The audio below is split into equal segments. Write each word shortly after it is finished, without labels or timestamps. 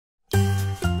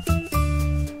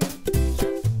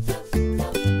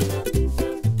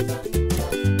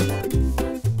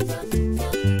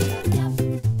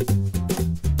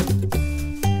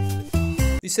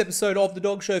This episode of The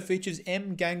Dog Show features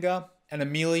Gangur and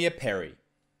Amelia Perry.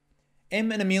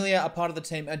 and Amelia are part of the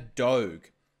team at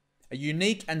DOGUE, a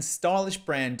unique and stylish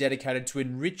brand dedicated to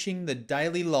enriching the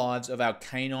daily lives of our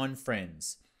canine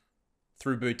friends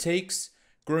through boutiques,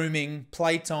 grooming,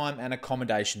 playtime and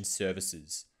accommodation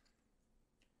services.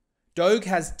 DOGUE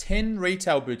has 10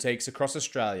 retail boutiques across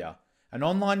Australia, an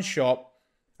online shop,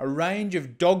 a range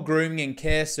of dog grooming and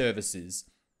care services,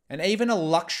 and even a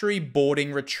luxury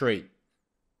boarding retreat.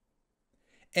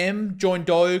 Joined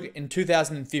DOGUE in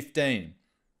 2015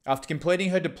 after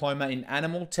completing her diploma in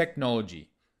animal technology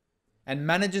and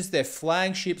manages their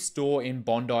flagship store in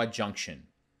Bondi Junction.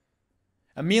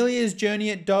 Amelia's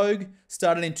journey at DOGUE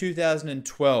started in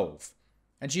 2012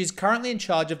 and she is currently in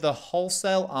charge of the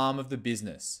wholesale arm of the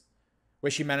business,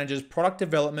 where she manages product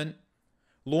development,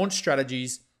 launch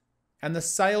strategies, and the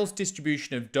sales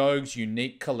distribution of DOGUE's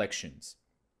unique collections.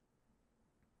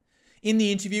 In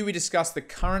the interview, we discuss the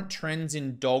current trends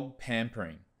in dog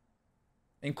pampering,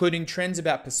 including trends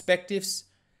about perspectives,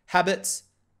 habits,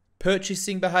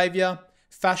 purchasing behaviour,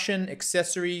 fashion,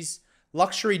 accessories,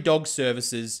 luxury dog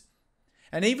services,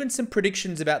 and even some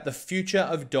predictions about the future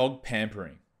of dog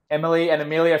pampering. Emily and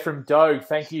Amelia from DOGUE,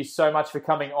 thank you so much for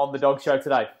coming on the Dog Show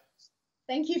today.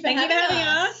 Thank you for having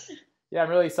us. Yeah, I'm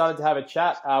really excited to have a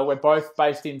chat. We're both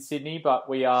based in Sydney, but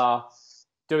we are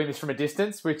doing this from a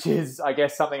distance, which is, I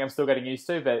guess, something I'm still getting used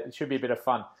to, but it should be a bit of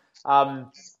fun.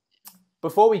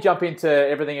 Before we jump into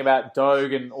everything about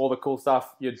DOGUE and all the cool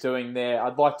stuff you're doing there,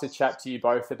 I'd like to chat to you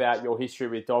both about your history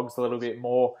with dogs a little bit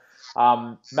more.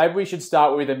 Maybe we should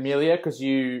start with Amelia, because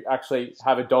you actually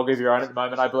have a dog of your own at the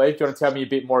moment, I believe. Do you want to tell me a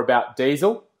bit more about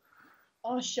Diesel?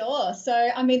 Oh, sure. So,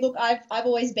 I mean, look, I've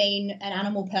always been an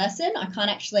animal person. I can't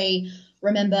actually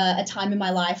remember a time in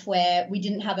my life where we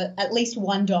didn't have at least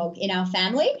one dog in our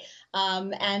family.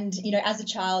 And, you know, as a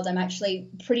child, I'm actually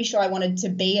pretty sure I wanted to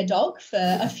be a dog for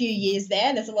a few years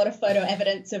there. There's a lot of photo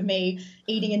evidence of me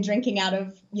eating and drinking out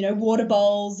of, you know, water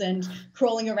bowls and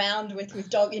crawling around with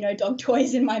dog, dog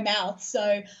toys in my mouth.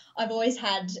 So I've always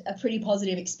had a pretty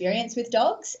positive experience with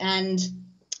dogs. And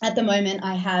at the moment,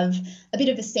 I have a bit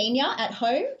of a senior at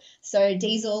home. So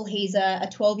Diesel, he's a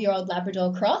 12-year-old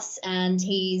Labrador cross, and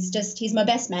he's my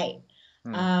best mate.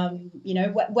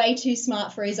 Way too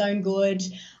smart for his own good,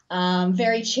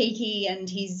 very cheeky, and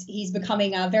he's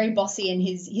becoming very bossy in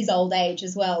his old age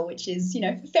as well, which is,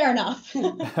 fair enough.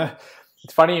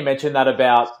 It's funny you mentioned that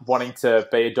about wanting to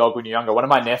be a dog when you're younger. One of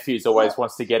my nephews always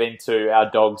wants to get into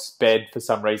our dog's bed for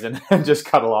some reason and just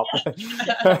cuddle up.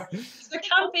 It's the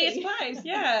comfiest place,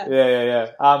 yeah.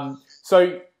 Yeah.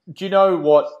 So do you know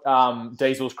what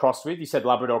Diesel's crossed with? You said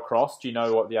Labrador cross. Do you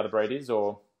know what the other breed is,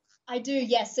 or...? I do,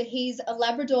 yes. So he's a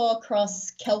Labrador cross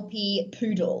Kelpie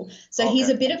poodle. So he's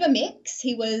a bit of a mix.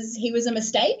 He was a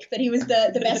mistake, but he was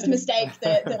the best mistake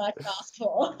that I could ask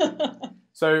for.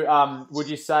 So would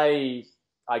you say,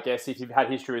 I guess, if you've had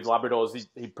history with Labradors,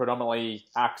 he predominantly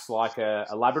acts like a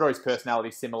Labrador? His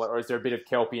personality similar, or is there a bit of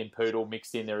Kelpie and poodle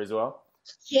mixed in there as well?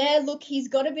 Yeah, look, he's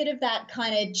got a bit of that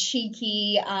kind of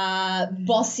cheeky,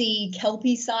 bossy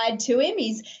Kelpie side to him.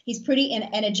 He's pretty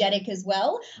energetic as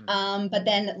well. But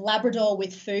then Labrador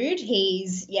with food,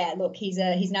 he's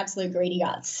an absolute greedy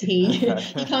guts. He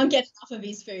can't get enough of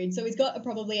his food. So he's got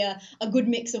probably a good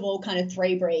mix of all kind of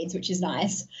three breeds, which is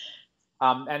nice.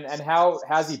 And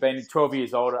how's he been? 12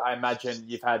 years old, I imagine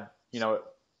you've had,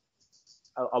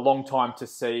 a long time to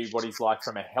see what he's like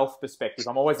from a health perspective.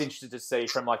 I'm always interested to see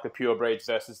from like the pure breeds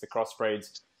versus the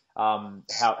crossbreeds,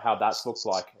 how that's looked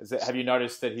like. Have you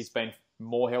noticed that he's been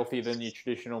more healthy than your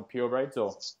traditional pure breeds,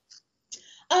 or?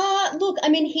 Look, I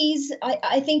mean,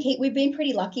 I think we've been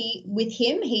pretty lucky with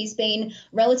him. He's been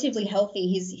relatively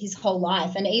healthy his whole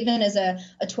life. And even as a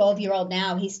 12-year-old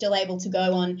now, he's still able to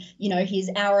go on,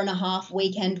 his hour and a half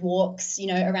weekend walks,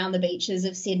 around the beaches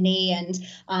of Sydney.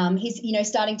 And he's,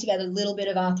 starting to get a little bit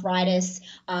of arthritis,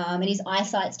 and his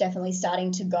eyesight's definitely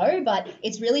starting to go. But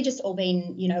it's really just all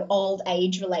been, old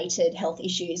age-related health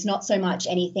issues, not so much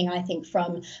anything, I think,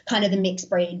 from kind of the mixed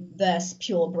breed versus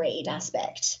pure breed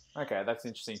aspect. Okay, that's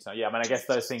interesting to know. Yeah, I mean, I guess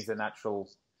those things are natural.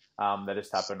 They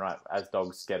just happen, right, as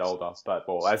dogs get older, but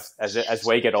as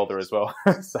we get older as well.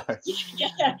 So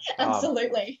yeah,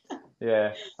 absolutely.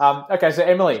 Okay, so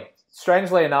Emily,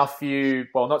 strangely enough,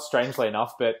 not strangely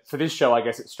enough, but for this show, I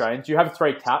guess it's strange. You have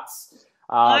 3 cats.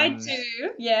 I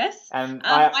do, yes. And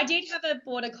I did have a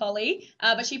border collie,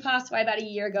 but she passed away about a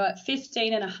year ago at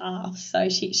 15 and a half, so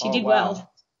she did well.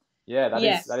 Yeah,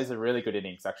 that is a really good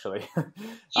innings, actually.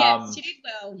 Yeah, she did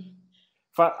well.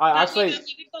 I actually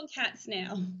we've got cats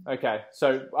now. okay.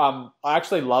 So I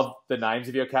actually love the names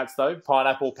of your cats though.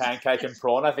 Pineapple, Pancake, and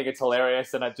Prawn. I think it's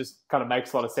hilarious, and it just kind of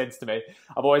makes a lot of sense to me.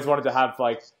 I've always wanted to have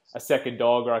like a second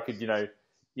dog, or I could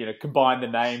combine the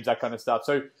names, that kind of stuff.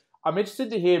 So I'm interested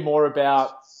to hear more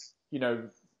about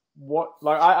what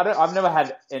like I've never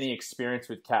had any experience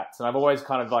with cats, and I've always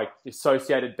kind of like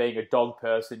associated being a dog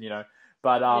person,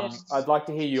 But I'd like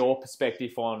to hear your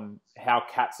perspective on how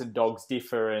cats and dogs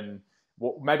differ, and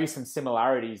maybe some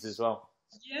similarities as well.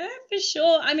 Yeah, for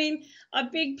sure. I mean, a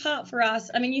big part for us,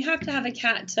 you have to have a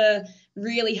cat to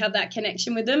really have that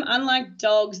connection with them. Unlike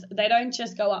dogs, they don't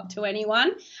just go up to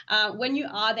anyone. When you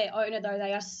are their owner, though,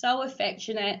 they are so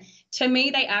affectionate. To me,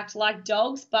 they act like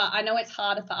dogs, but I know it's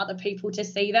harder for other people to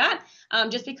see that,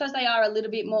 just because they are a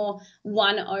little bit more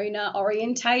one owner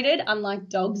orientated, unlike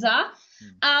dogs are.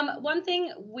 One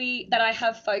thing that I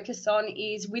have focused on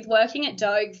is, with working at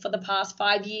DOGUE for the past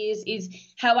 5 years, is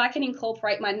how I can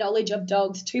incorporate my knowledge of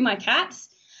dogs to my cats.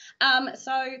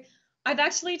 So I've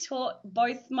actually taught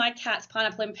both my cats,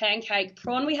 Pineapple and Pancake.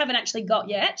 Prawn we haven't actually got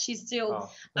yet. She's still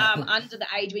under the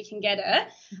age we can get her.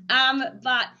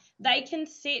 But they can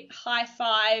sit, high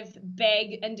five,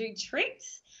 beg, and do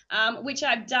tricks, which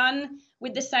I've done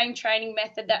with the same training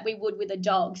method that we would with a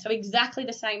dog. So exactly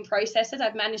the same processes.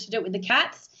 I've managed to do it with the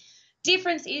cats.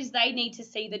 Difference is they need to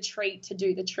see the treat to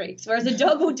do the tricks, whereas a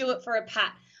dog will do it for a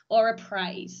pat or a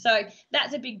praise. So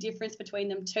that's a big difference between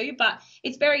them two. But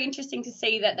it's very interesting to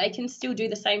see that they can still do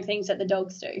the same things that the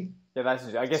dogs do. Yeah,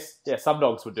 I guess some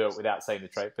dogs would do it without seeing the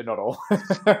treat, but not all. Yeah,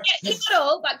 not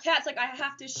all, but cats, I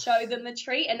have to show them the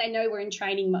treat, and they know we're in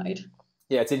training mode.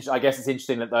 Yeah, I guess it's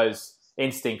interesting that those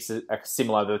instincts are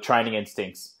similar to the training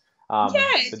instincts.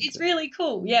 It's really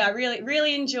cool. Yeah, I really,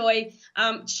 really enjoy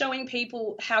showing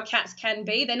people how cats can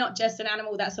be. They're not just an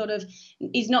animal that sort of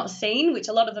is not seen, which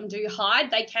a lot of them do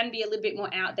hide. They can be a little bit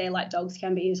more out there, like dogs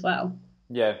can be as well.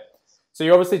 Yeah. So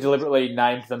you obviously deliberately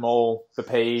named them all the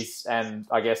P's and,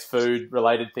 I guess,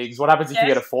 food-related things. What happens if you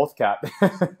get a fourth cat?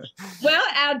 Well,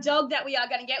 our dog that we are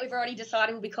going to get, we've already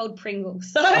decided will be called Pringle.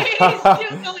 So it's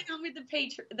still going on with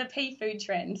the pea food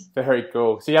trends. Very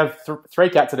cool. So you have 3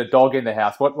 cats and a dog in the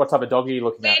house. What type of dog are you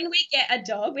looking at? When we get a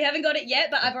dog, we haven't got it yet,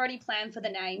 but I've already planned for the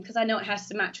name because I know it has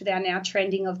to match with our now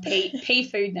trending of pea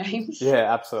food names.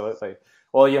 Yeah, absolutely.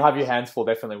 Well, you'll have your hands full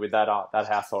definitely with that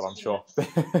household, I'm sure.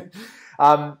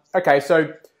 Okay,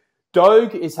 so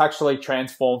DOGUE is actually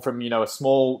transformed from, a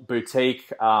small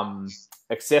boutique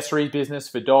accessories business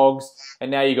for dogs,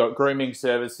 and now you've got grooming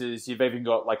services. You've even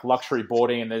got like luxury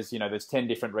boarding, and there's 10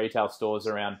 different retail stores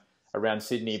around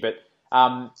Sydney. But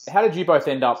how did you both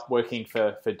end up working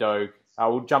for DOGUE?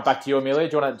 We'll jump back to you, Amelia.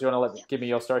 Do you want to give me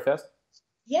your story first?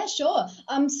 Yeah, sure.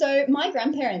 So my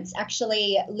grandparents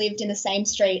actually lived in the same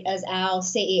street as our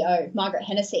CEO, Margaret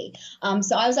Hennessy.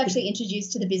 So I was actually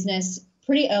introduced to the business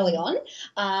pretty early on.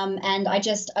 And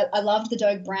I loved the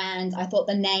DOGUE brand. I thought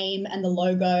the name and the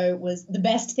logo was the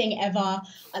best thing ever.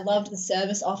 I loved the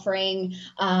service offering.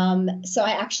 So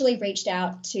I actually reached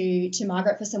out to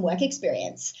Margaret for some work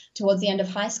experience towards the end of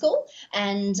high school.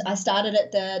 And I started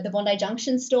at the Bondi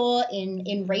Junction store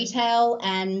in retail,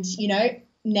 and,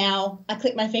 now I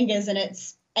click my fingers and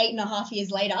it's 8.5 years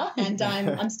later, and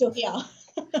I'm still here.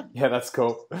 Yeah, that's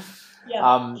cool.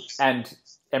 Yeah. And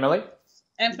Emily?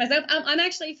 And for myself, I'm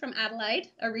actually from Adelaide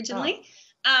originally.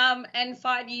 And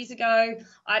 5 years ago,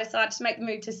 I decided to make the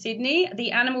move to Sydney.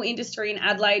 The animal industry in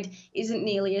Adelaide isn't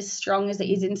nearly as strong as it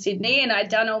is in Sydney, and I'd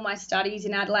done all my studies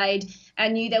in Adelaide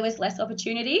and knew there was less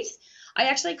opportunities. I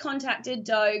actually contacted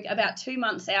DOGUE about 2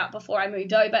 months out before I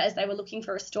moved over, as they were looking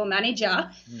for a store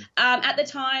manager. At the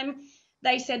time,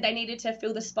 they said they needed to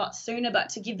fill the spot sooner, but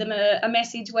to give them a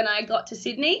message when I got to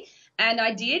Sydney. And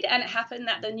I did, and it happened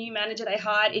that the new manager they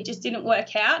hired, it just didn't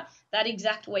work out that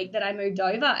exact week that I moved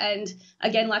over. And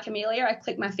again, like Amelia, I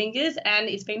clicked my fingers, and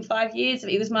it's been 5 years.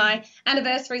 It was my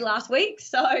anniversary last week.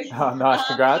 So nice,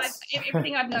 congrats.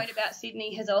 Everything I've known about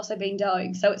Sydney has also been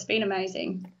DOGUE, so it's been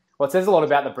amazing. Well, it says a lot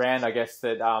about the brand, I guess,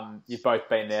 that you've both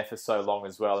been there for so long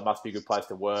as well. It must be a good place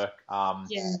to work. And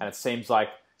it seems like,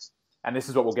 and this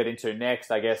is what we'll get into next,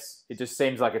 I guess, it just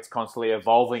seems like it's constantly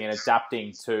evolving and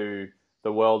adapting to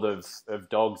the world of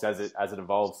dogs as it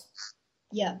evolves.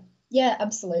 Yeah. Yeah,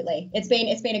 absolutely. It's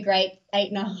been a great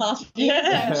 8.5 years.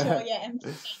 I'm sure, and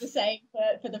the same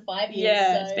for the 5 years.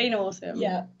 Yeah, so, it's been awesome.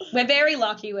 Yeah. We're very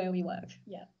lucky where we work.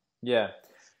 Yeah. Yeah.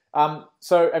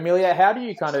 So Amelia, how do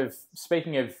you kind of,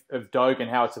 speaking of DOGUE and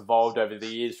how it's evolved over the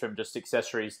years from just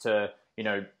accessories to,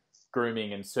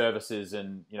 grooming and services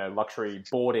and, luxury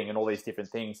boarding and all these different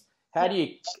things, how do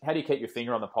you keep your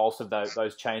finger on the pulse of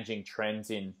those changing trends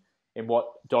in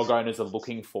what dog owners are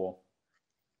looking for?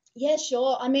 Yeah,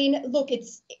 sure. I mean, look,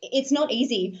 it's not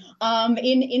easy.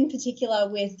 In particular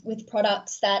with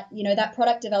products that, that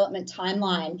product development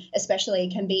timeline especially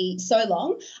can be so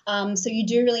long. So you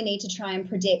do really need to try and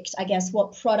predict, I guess,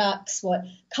 what products, what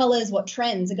colors, what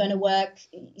trends are going to work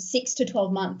 6 to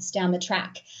 12 months down the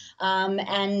track.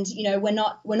 And we're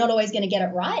not always going to get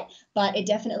it right, but it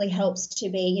definitely helps to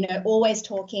be, always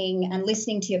talking and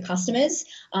listening to your customers,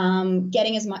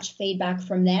 getting as much feedback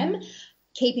from them,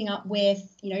 keeping up with,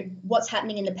 what's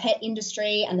happening in the pet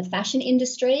industry and the fashion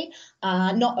industry,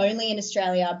 not only in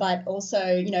Australia, but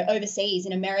also, overseas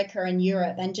in America and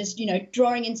Europe, and just,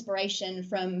 drawing inspiration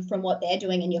from what they're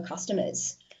doing and your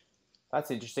customers.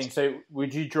 That's interesting. So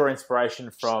would you draw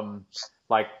inspiration from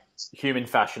like human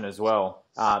fashion as well?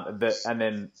 And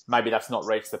then maybe that's not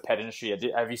reached the pet industry.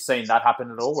 Have you seen that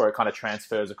happen at all, where it kind of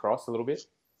transfers across a little bit?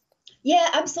 Yeah,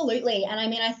 absolutely. And I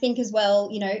mean, I think as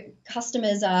well,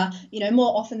 customers are,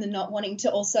 more often than not wanting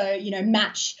to also,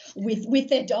 match with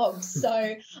their dogs.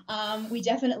 So we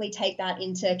definitely take that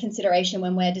into consideration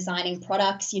when we're designing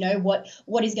products,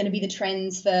 what is going to be the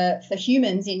trends for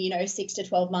humans in, 6 to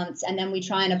 12 months. And then we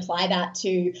try and apply that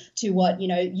to what,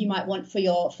 you might want for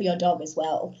your dog as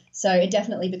well. So it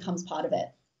definitely becomes part of it.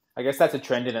 I guess that's a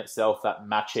trend in itself, that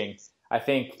matching. I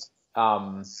think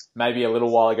maybe a little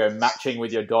while ago, matching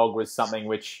with your dog was something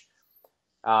which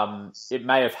it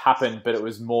may have happened, but it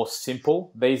was more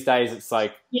simple. These days, it's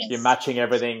like you're matching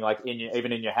everything, like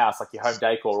even in your house, like your home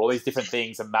decor, all these different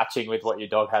things are matching with what your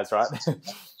dog has, right?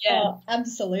 Yeah,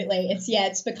 absolutely.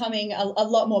 It's becoming a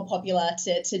lot more popular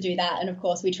to do that, and of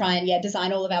course, we try and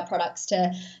design all of our products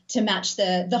to match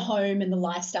the home and the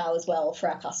lifestyle as well for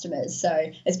our customers.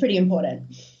 So it's pretty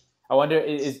important. I wonder,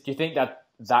 do you think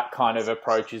that kind of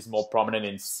approach is more prominent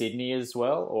in Sydney as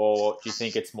well, or do you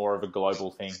think it's more of a global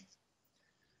thing?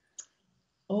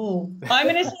 Oh, I'm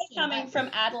going to say, coming from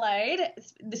Adelaide,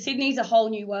 the Sydney's a whole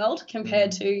new world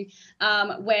compared to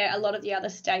where a lot of the other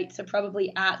states are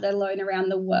probably at, let alone around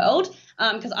the world.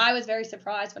 Because I was very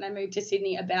surprised when I moved to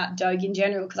Sydney about DOGUE in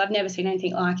general, because I've never seen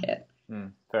anything like it.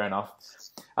 Fair enough.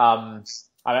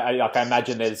 I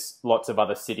imagine there's lots of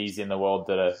other cities in the world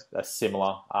that are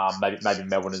similar. Maybe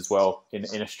Melbourne as well, in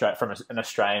Australia, from an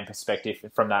Australian perspective,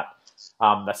 from that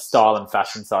the style and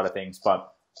fashion side of things.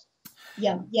 But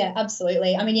yeah,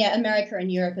 absolutely. I mean, America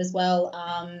and Europe as well.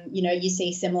 You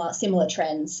see similar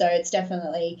trends. So it's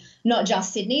definitely not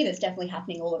just Sydney. That's definitely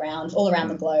happening all around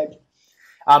the globe.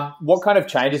 What kind of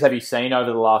changes have you seen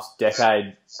over the last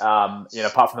decade, apart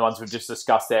from the ones we've just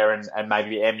discussed there, and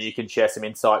maybe, Em, you can share some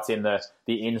insights in the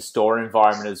in-store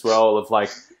environment as well, of like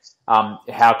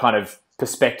how kind of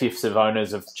perspectives of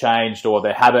owners have changed, or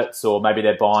their habits, or maybe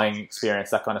their buying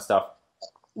experience, that kind of stuff?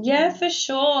 Yeah, for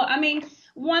sure. I mean,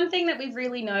 one thing that we've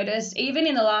really noticed, even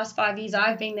in the last 5 years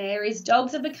I've been there, is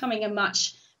dogs are becoming a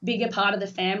much bigger part of the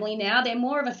family now. They're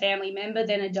more of a family member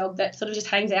than a dog that sort of just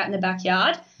hangs out in the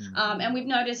backyard. And we've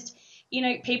noticed,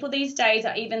 people these days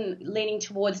are even leaning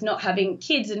towards not having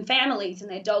kids and families,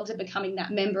 and their dogs are becoming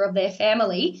that member of their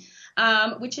family,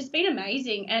 which has been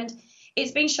amazing. And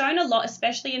it's been shown a lot,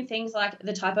 especially in things like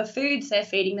the type of foods they're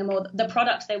feeding them, or the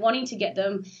products they're wanting to get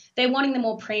them. They're wanting the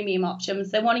more premium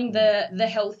options. They're wanting the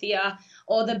healthier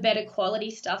or the better quality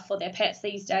stuff for their pets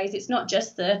these days. It's not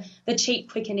just the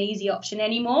cheap, quick and easy option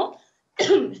anymore.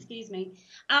 Excuse me.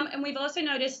 And we've also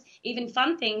noticed even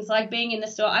fun things like being in the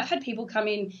store. I've had people come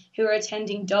in who are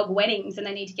attending dog weddings, and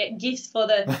they need to get gifts for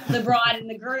the bride and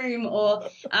the groom, or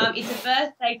it's a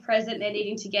birthday present they're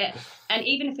needing to get. And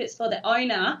even if it's for the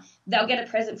owner, they'll get a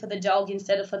present for the dog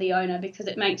instead of for the owner, because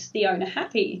it makes the owner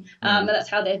happy. And that's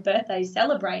how their birthday is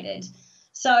celebrated.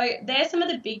 So there's some of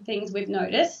the big things we've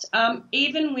noticed.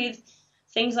 Even with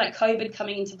things like COVID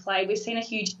coming into play, we've seen a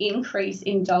huge increase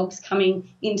in dogs coming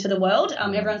into the world.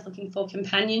 Everyone's looking for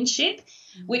companionship,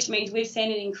 which means we've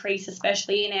seen an increase,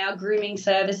 especially in our grooming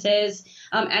services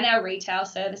and our retail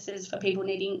services for people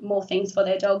needing more things for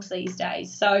their dogs these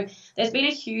days. So there's been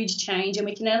a huge change, and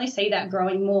we can only see that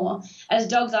growing more, as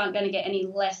dogs aren't going to get any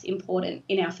less important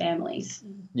in our families.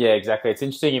 Yeah, exactly. It's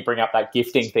interesting you bring up that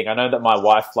gifting thing. I know that my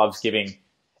wife loves giving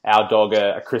our dog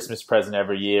a Christmas present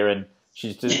every year, and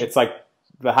it's like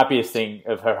the happiest thing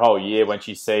of her whole year when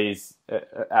she sees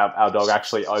our dog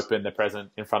actually open the present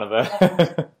in front of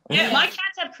her. Yeah, my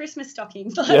cats have Christmas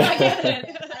stockings. I get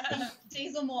it.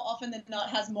 Diesel more often than not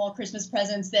has more Christmas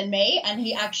presents than me, and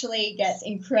he actually gets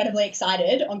incredibly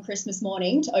excited on Christmas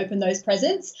morning to open those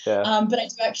presents. Yeah. But I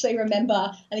do actually remember,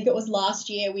 I think it was last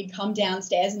year, we'd come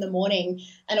downstairs in the morning,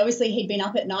 and obviously he'd been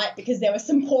up at night because there were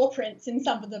some paw prints in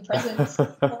some of the presents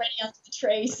already under the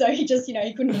tree. So he just,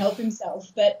 he couldn't help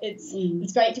himself. But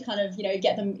it's great to kind of,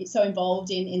 get them so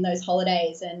involved in those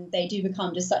holidays, and they do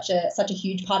become just such a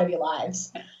huge part of your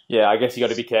lives. Yeah, I guess you got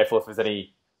to be careful if there's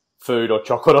any food or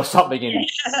chocolate or something in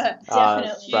wrapped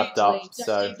up.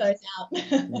 Don't leave those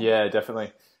out. Yeah,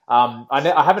 definitely.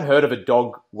 I haven't heard of a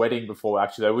dog wedding before,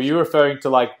 actually, though. Were you referring to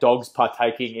like dogs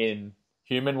partaking in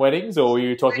human weddings, or were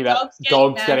you talking about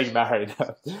dogs getting married?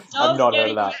 I've not heard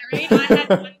of that. Married. I had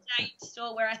one day in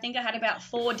store where I think I had about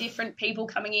 4 different people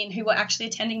coming in who were actually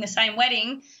attending the same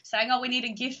wedding, saying, "Oh, we need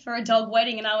a gift for a dog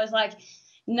wedding," and I was like,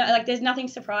 "No, like there's nothing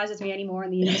surprises me anymore in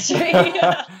the industry."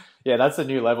 Yeah, that's a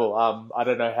new level. I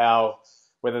don't know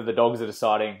whether the dogs are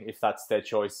deciding if that's their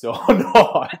choice or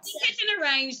not. I think it's an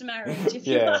arranged marriage, if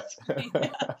you ask me.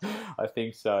 I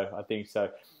think so.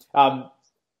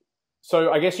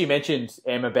 So I guess you mentioned,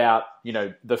 Em, about,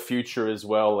 the future as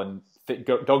well, and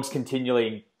dogs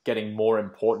continually getting more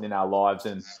important in our lives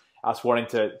and us wanting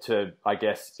to, I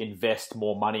guess, invest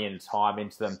more money and time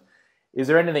into them. Is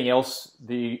there anything else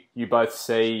that you both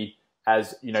see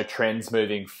as, trends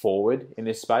moving forward in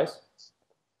this space?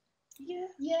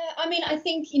 Yeah. I mean, I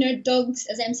think, dogs,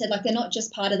 as Em said, like they're not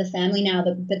just part of the family now,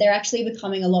 but they're actually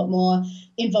becoming a lot more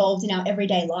involved in our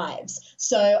everyday lives.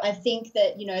 So I think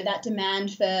that, that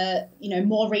demand for,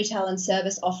 more retail and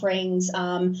service offerings,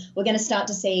 we're going to start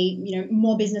to see,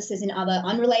 more businesses in other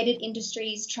unrelated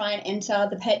industries try and enter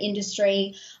the pet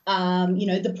industry,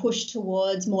 the push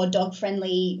towards more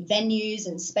dog-friendly venues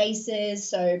and spaces,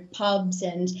 so pubs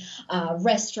and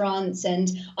restaurants. And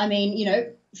I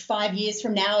mean, 5 years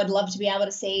from now, I'd love to be able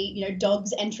to see,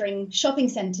 dogs entering shopping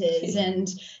centres and,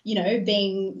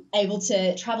 being able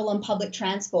to travel on public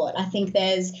transport. I think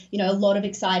there's, a lot of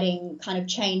exciting kind of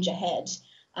change ahead.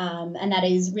 And that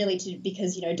is really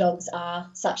because, dogs are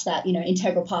such that,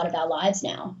 integral part of our lives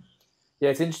now.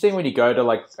 Yeah, it's interesting when you go to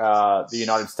like the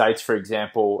United States, for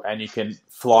example, and you can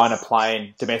fly on a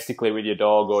plane domestically with your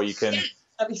dog, or you can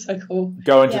that'd be so cool.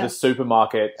 Go into the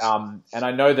supermarket. And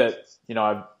I know that,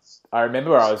 I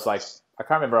remember I was like, I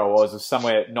can't remember where I was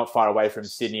somewhere not far away from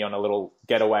Sydney on a little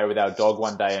getaway with our dog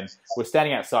one day, and we're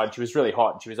standing outside and she was really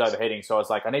hot and she was overheating. So I was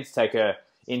like, I need to take her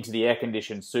into the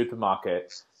air-conditioned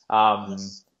supermarket.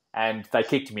 And they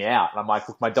kicked me out. And I'm like,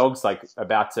 look, my dog's like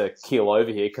about to keel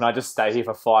over here. Can I just stay here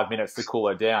for 5 minutes to cool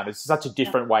her down? It's such a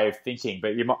different way of thinking.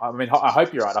 But I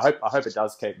hope you're right. I hope it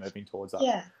does keep moving towards that.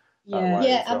 Yeah.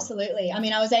 Absolutely. I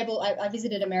mean, I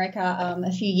visited America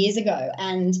a few years ago,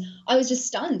 and I was just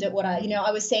stunned at what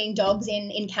I was seeing dogs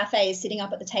in cafes sitting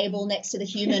up at the table next to the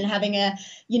human having a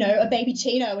baby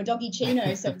chino, a doggy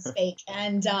chino, so to speak.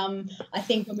 And I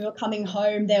think when we were coming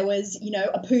home, there was,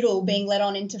 a poodle being let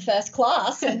on into first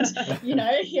class, and,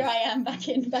 here I am back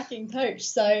in coach.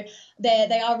 So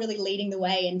they are really leading the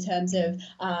way in terms of,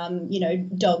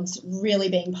 dogs really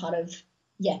being part of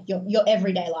your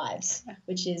everyday lives,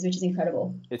 which is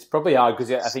incredible. It's probably hard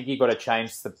because I think you've got to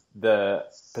change the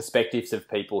perspectives of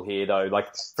people here, though. Like,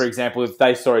 for example, if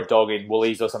they saw a dog in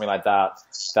Woolies or something like that,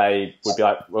 they would be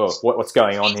like, "Well, what's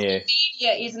going on here?"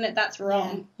 Yeah, isn't it? That's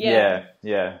wrong. Yeah.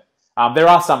 There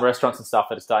are some restaurants and stuff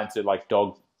that are starting to like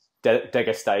dog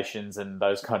degustations and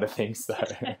those kind of things,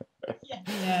 though.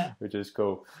 Which is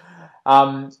cool.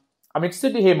 I'm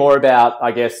interested to hear more about,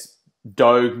 I guess,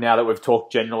 DOGUE, now that we've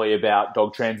talked generally about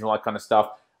dog trends and all that kind of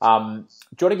stuff. Do you want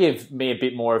to give me a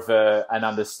bit more of an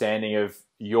understanding of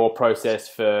your process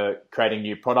for creating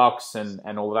new products and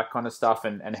all of that kind of stuff,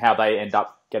 and how they end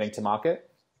up getting to market?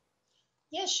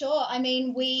 Yeah, sure. I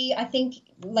mean, I think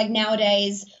like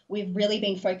nowadays we've really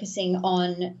been focusing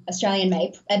on Australian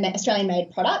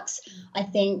made products. I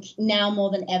think now more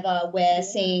than ever we're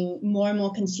seeing more and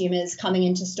more consumers coming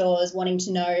into stores wanting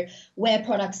to know where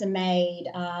products are made,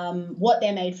 what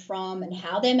they're made from, and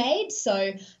how they're made.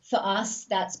 So for us,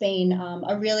 that's been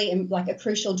a really a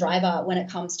crucial driver when it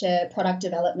comes to product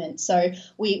development. So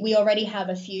we already have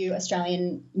a few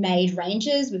Australian made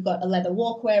ranges. We've got a leather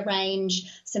walkwear range,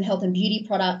 some health and beauty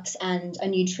products, and a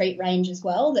new treat range as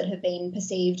well that have been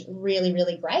perceived really,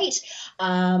 really great.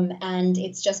 And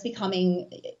it's just becoming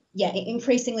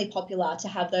increasingly popular to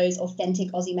have those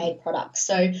authentic Aussie-made products.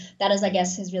 So that is, I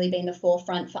guess, has really been the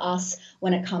forefront for us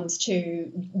when it comes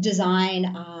to design,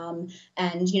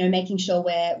 and making sure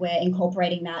we're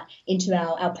incorporating that into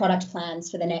our product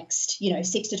plans for the next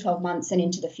 6 to 12 months and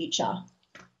into the future.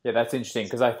 Yeah, that's interesting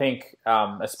because I think,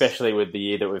 especially with the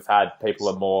year that we've had, people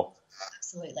are more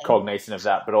Absolutely. cognizant of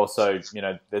that, but also,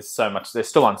 there's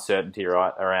still uncertainty,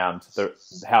 right, around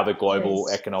how the global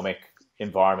economic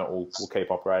environment will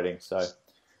keep operating. So,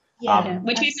 yeah,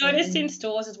 which we've absolutely. noticed in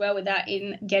stores as well, with that,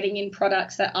 in getting in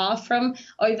products that are from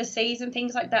overseas and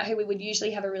things like that, who we would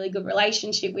usually have a really good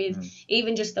relationship with.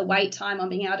 Even just the wait time on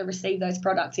being able to receive those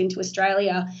products into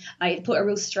Australia, it put a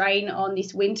real strain on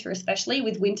this winter, especially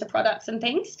with winter products and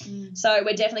things. So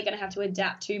we're definitely going to have to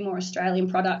adapt to more Australian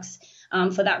products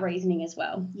for that reasoning as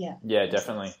well. Yeah,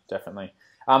 definitely.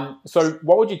 So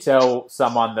what would you tell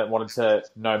someone that wanted to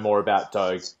know more about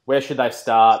DOGUE? Where should they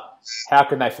start? How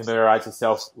can they familiarise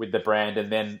themselves with the brand?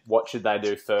 And then what should they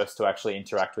do first to actually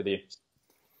interact with you?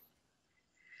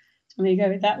 Let me go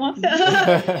with that one.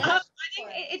 I think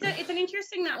it's an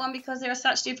interesting, that one, because there are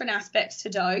such different aspects to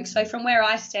DOGUE. So from where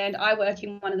I stand, I work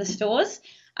in one of the stores.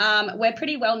 We're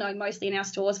pretty well known mostly in our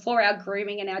stores for our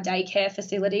grooming and our daycare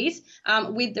facilities,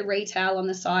 with the retail on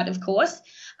the side, of course.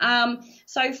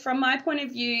 So from my point of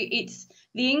view, it's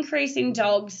the increase in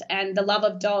dogs and the love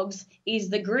of dogs is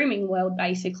the grooming world,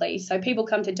 basically. So people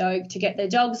come to DOGUE to get their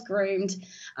dogs groomed.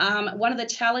 One of the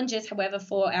challenges, however,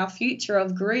 for our future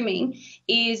of grooming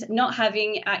is not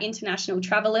having international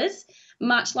travellers.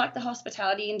 Much like the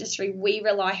hospitality industry, we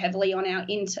rely heavily on our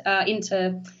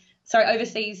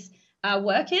overseas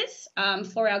workers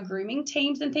for our grooming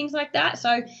teams and things like that.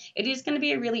 So it is going to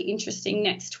be a really interesting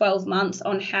next 12 months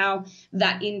on how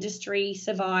that industry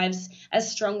survives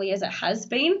as strongly as it has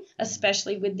been,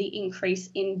 especially with the increase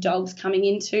in dogs coming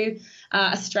into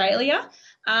Australia.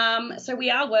 So we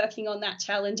are working on that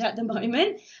challenge at the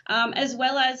moment, as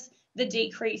well as the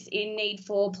decrease in need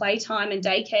for playtime and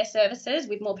daycare services,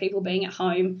 with more people being at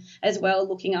home as well,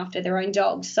 looking after their own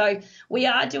dogs. So we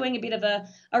are doing a bit of a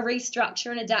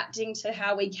restructure and adapting to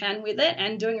how we can with it,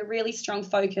 and doing a really strong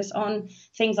focus on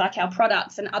things like our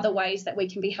products and other ways that we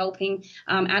can be helping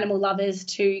animal lovers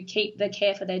to keep the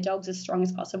care for their dogs as strong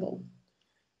as possible.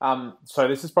 So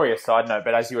this is probably a side note,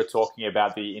 but as you were talking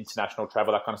about the international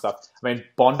travel, that kind of stuff, I mean,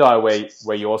 Bondi,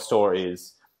 where your store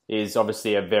is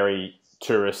obviously a very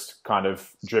tourist kind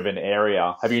of driven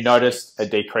area. Have you noticed a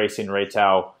decrease in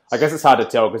retail? I guess it's hard to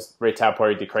tell because retail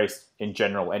probably decreased in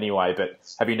general anyway, but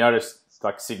have you noticed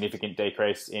like significant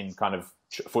decrease in kind of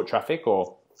foot traffic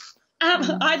or?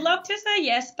 I'd love to say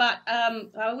yes, but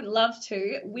I would love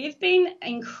to. We've been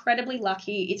incredibly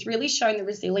lucky. It's really shown the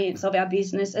resilience of our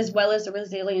business as well as the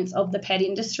resilience of the pet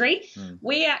industry.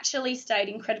 We actually stayed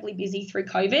incredibly busy through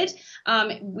COVID,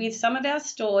 with some of our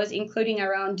stores, including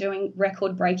our own, doing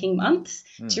record-breaking months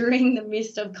during the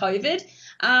midst of COVID.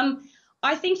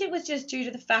 I think it was just due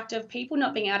to the fact of people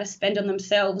not being able to spend on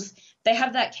themselves. They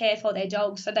have that care for their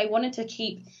dogs, so they wanted to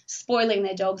keep spoiling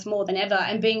their dogs more than ever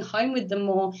and being home with them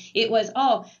more. It was,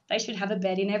 they should have a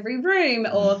bed in every room,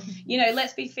 or,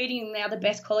 let's be feeding them now the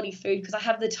best quality food because I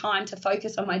have the time to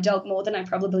focus on my dog more than I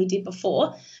probably did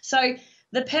before. So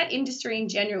the pet industry in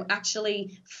general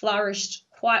actually flourished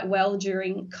quite well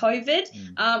during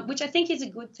COVID, which I think is a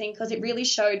good thing because it really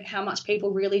showed how much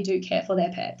people really do care for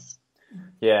their pets.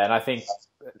 Yeah, and I think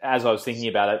as I was thinking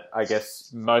about it, I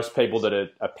guess most people that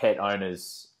are pet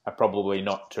owners are probably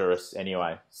not tourists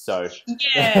anyway. So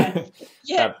yeah,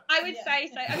 I would say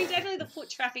so. I mean, definitely the foot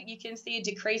traffic you can see a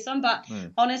decrease on, but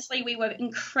honestly, we were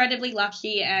incredibly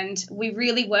lucky and we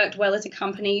really worked well as a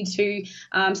company to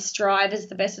strive as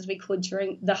the best as we could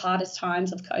during the hardest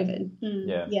times of COVID.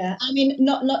 Yeah. I mean,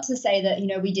 not to say that,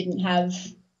 we didn't have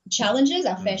challenges,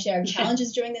 our fair share of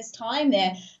challenges during this time.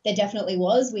 There definitely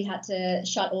was. We had to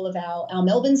shut all of our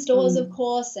Melbourne stores, of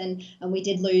course, and we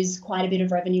did lose quite a bit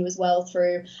of revenue as well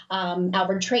through our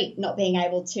retreat not being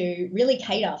able to really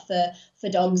cater for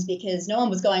dogs because no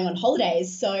one was going on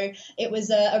holidays. So it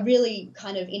was a really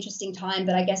kind of interesting time,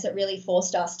 but I guess it really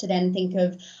forced us to then think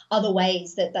of other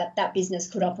ways that business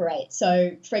could operate.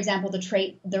 So, for example, the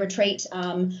retreat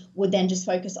would then just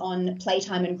focus on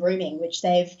playtime and grooming, which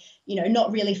they've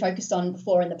not really focused on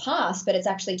before in the past, but it's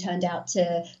actually turned out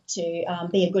to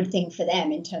be a good thing for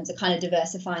them in terms of kind of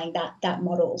diversifying that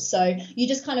model. So you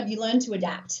just you learn to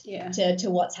adapt to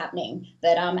what's happening.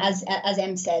 But as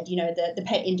Em said, the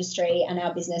pet industry and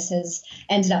our business has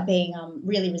ended up being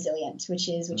really resilient, which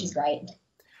is great.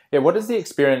 Yeah, what does the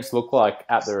experience look like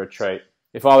at the retreat?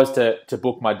 If I was to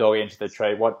book my dog into the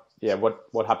retreat,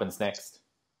 what happens next?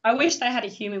 I wish they had a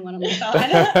human one on the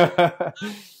side.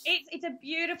 It's a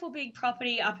beautiful big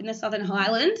property up in the Southern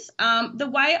Highlands. The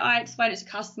way I explain it to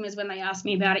customers when they ask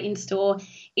me about it in store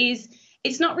is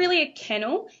it's not really a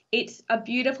kennel. It's a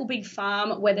beautiful big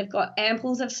farm where they've got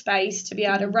amples of space to be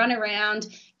able to run around,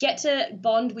 get to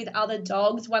bond with other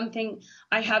dogs. One thing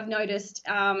I have noticed,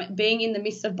 being in the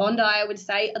midst of Bondi, I would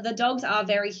say the dogs are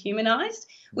very humanized,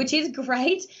 which is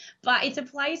great, but it's a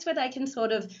place where they can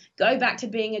sort of go back to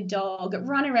being a dog,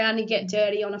 run around and get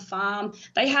dirty on a farm.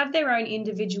 They have their own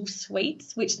individual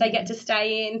suites, which they get to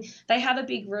stay in. They have a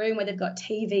big room where they've got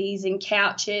TVs and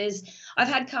couches. I've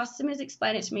had customers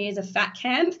explain it to me as a fat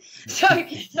camp. So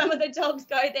some of the dogs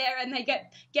go there and they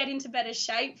get into better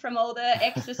shape from all the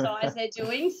exercise they're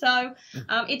doing. So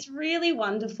it's really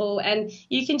wonderful, and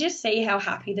you can just see how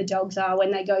happy the dogs are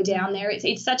when they go down there.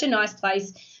 It's such a nice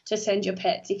place to send your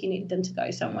pets if you needed them to go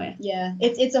somewhere. Yeah,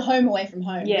 it's a home away from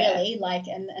home, Yeah. really. Like,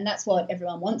 and that's what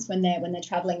everyone wants when they're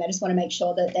traveling. They just want to make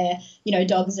sure that their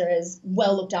dogs are as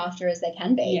well looked after as they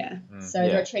can be. Yeah. So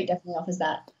the retreat definitely offers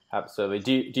that.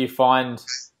 Absolutely. Do you find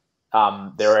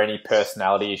there are any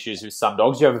personality issues with some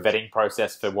dogs? Do you have a vetting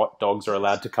process for what dogs are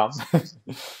allowed to come?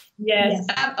 Yes.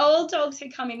 All dogs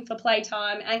who come in for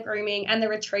playtime and grooming and the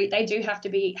retreat, they do have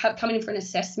to come in for an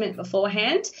assessment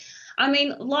beforehand. I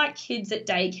mean, like kids at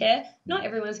daycare, not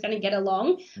everyone's going to get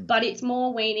along, but it's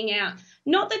more weaning out.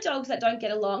 Not the dogs that don't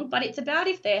get along, but it's about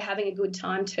if they're having a good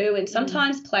time too. And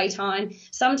sometimes playtime,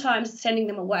 sometimes sending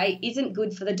them away isn't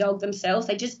good for the dog themselves.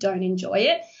 They just don't enjoy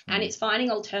it. And it's finding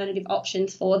alternative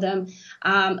options for them,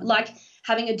 like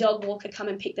having a dog walker come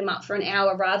and pick them up for an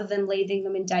hour rather than leaving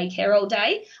them in daycare all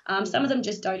day. Some of them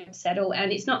just don't settle,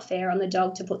 and it's not fair on the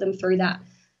dog to put them through that.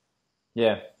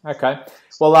 Yeah. Okay.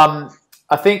 Well,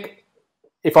 I think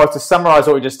if I was to summarise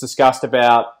what we just discussed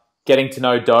about getting to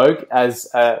know DOGUE as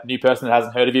a new person that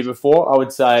hasn't heard of you before, I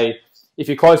would say if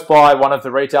you're close by one of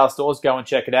the retail stores, go and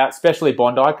check it out, especially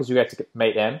Bondi, because you get to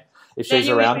meet Em if she's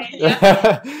around.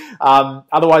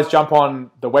 Otherwise, jump on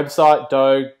the website,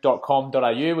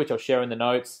 dogue.com.au, which I'll share in the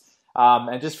notes,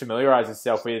 and just familiarise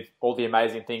yourself with all the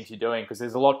amazing things you're doing, because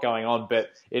there's a lot going on, but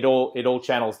it all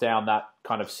channels down that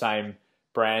kind of same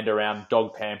brand around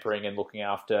dog pampering and looking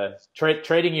after,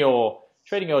 treating your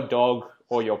dog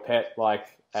or your pet like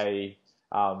a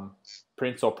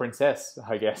prince or princess,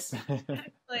 I guess.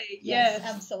 Exactly. Yes,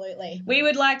 absolutely. We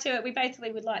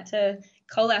basically would like to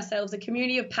call ourselves a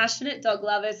community of passionate dog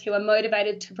lovers who are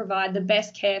motivated to provide the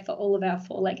best care for all of our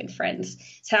four-legged friends.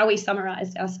 It's how we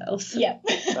summarised ourselves. Yeah.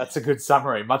 That's a good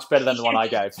summary, much better than the one I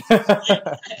gave.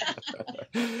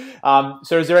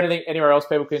 So is there anywhere else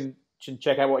people can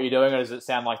check out what you're doing, or does it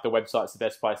sound like the website's the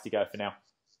best place to go for now?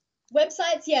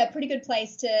 Websites, pretty good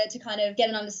place to kind of get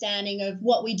an understanding of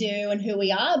what we do and who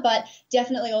we are, but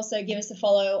definitely also give us a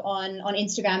follow on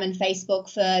Instagram and Facebook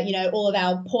for, all of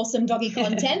our awesome doggy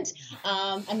content.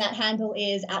 And that handle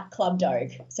is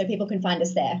 @ClubDogue, so people can find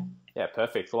us there. Yeah,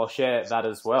 perfect. Well, I'll share that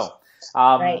as well.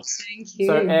 Great. Thank you.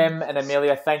 So, Em and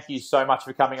Amelia, thank you so much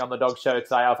for coming on the Dog Show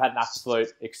today. I've had an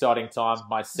absolute exciting time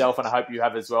myself, and I hope you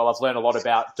have as well. I've learned a lot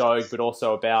about DOGUE, but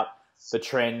also about the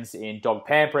trends in dog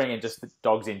pampering and just the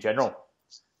dogs in general.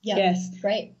 Yeah. Yes.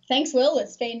 Great. Thanks, Will.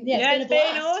 It's been a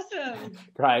blast. awesome.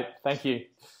 Great. Thank you.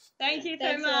 Thank you so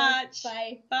Thanks, Will. much.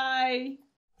 Bye. Bye.